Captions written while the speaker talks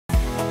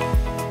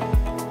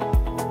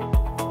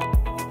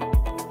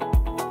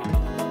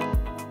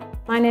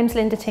My name's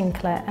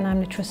Tinkler and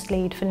I'm the Trust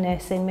Lead for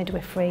Nursing,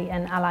 Midwifery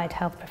and Allied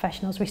Health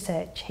Professionals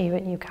Research here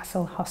at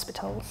Newcastle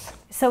Hospitals.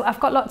 So I've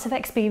got lots of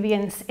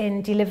experience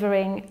in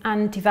delivering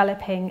and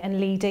developing and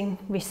leading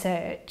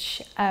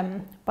research,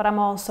 but I'm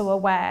also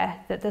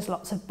aware that there's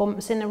lots of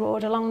bumps in the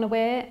road along the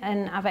way,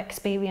 and I've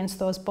experienced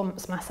those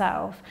bumps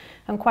myself,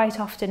 and quite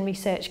often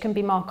research can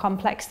be more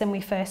complex than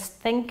we first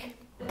think.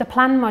 The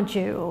plan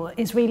module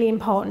is really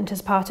important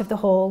as part of the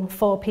whole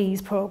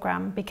 4Ps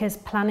programme, because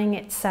planning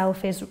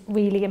itself is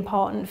really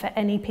important for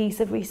any piece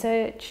of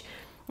research,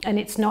 and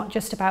it's not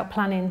just about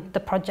planning the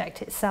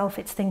project itself,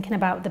 it's thinking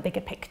about the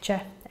bigger picture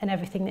and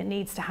everything that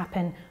needs to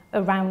happen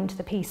around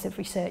the piece of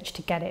research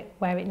to get it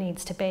where it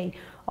needs to be,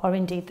 or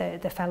indeed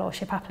the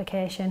fellowship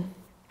application.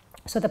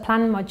 So the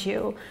plan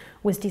module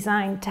was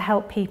designed to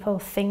help people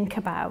think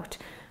about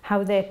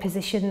how they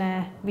position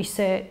their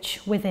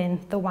research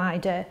within the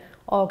wider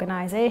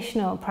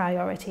organisational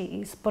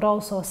priorities, but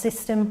also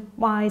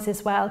system-wise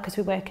as well, because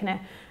we work in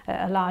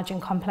a large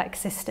and complex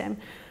system.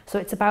 So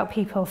it's about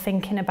people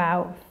thinking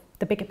about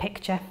the bigger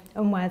picture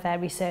and where their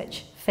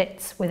research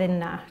fits within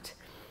that.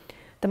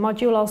 The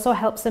module also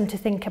helps them to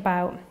think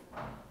about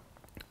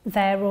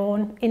their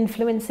own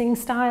influencing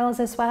styles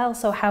as well,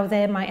 so how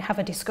they might have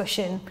a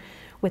discussion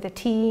with a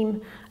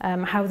team,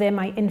 how they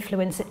might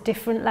influence at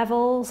different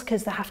levels,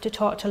 because they have to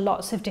talk to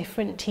lots of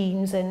different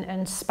teams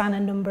and span a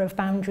number of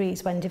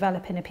boundaries when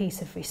developing a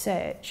piece of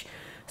research.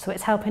 So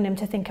it's helping them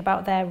to think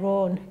about their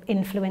own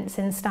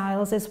influencing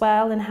styles as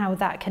well, and how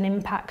that can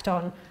impact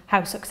on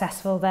how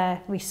successful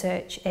their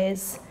research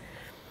is.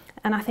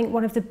 And I think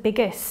one of the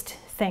biggest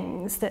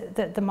things that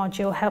the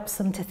module helps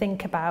them to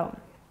think about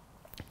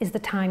is the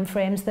time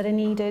frames that are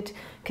needed,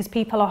 because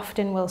people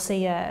often will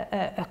see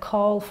a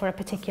call for a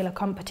particular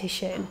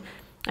competition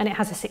and it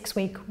has a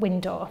 6-week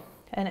window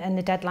and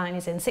the deadline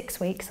is in 6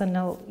 weeks, and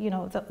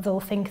they'll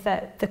think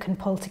that they can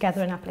pull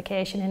together an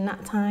application in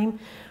that time,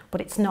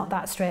 but it's not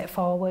that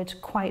straightforward.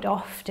 Quite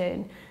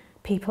often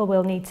people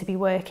will need to be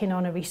working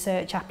on a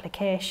research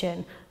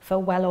application for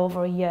well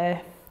over a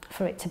year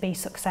for it to be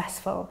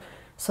successful.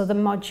 So the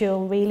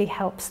module really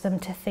helps them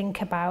to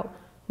think about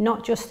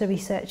not just the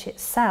research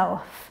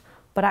itself,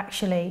 but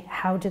actually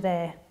how do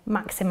they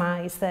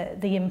maximise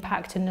the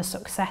impact and the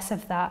success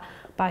of that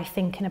by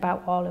thinking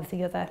about all of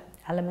the other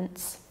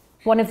elements.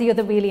 One of the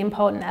other really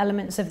important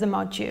elements of the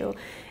module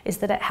is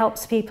that it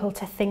helps people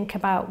to think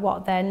about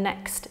what their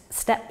next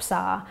steps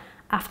are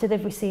after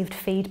they've received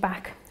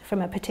feedback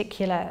from a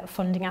particular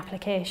funding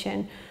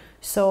application.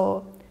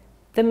 So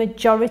the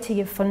majority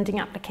of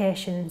funding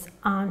applications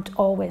aren't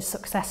always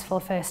successful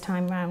first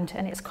time round,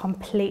 and it's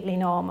completely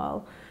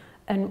normal.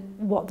 And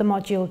what the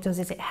module does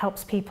is it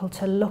helps people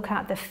to look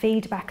at the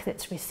feedback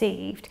that's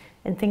received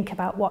and think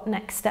about what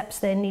next steps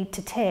they need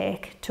to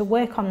take to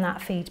work on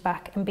that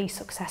feedback and be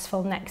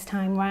successful next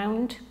time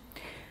round.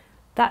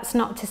 That's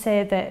not to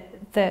say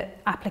that the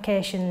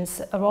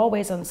applications are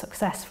always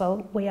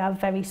unsuccessful. We are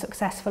very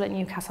successful at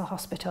Newcastle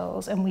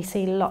Hospitals, and we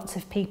see lots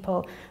of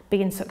people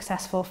being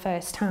successful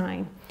first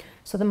time.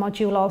 So the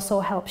module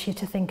also helps you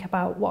to think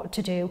about what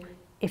to do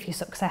if you're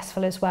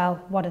successful as well.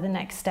 What are the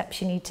next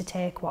steps you need to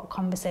take? What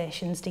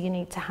conversations do you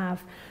need to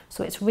have?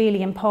 So it's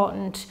really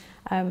important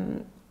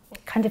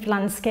kind of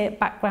landscape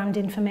background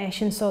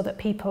information so that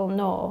people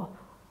know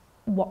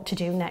what to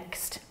do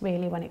next,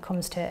 really, when it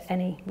comes to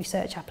any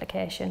research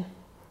application.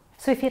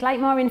 So if you'd like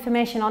more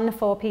information on the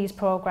 4Ps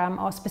programme,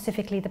 or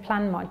specifically the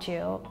plan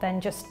module,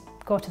 then just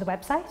go to the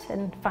website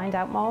and find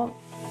out more.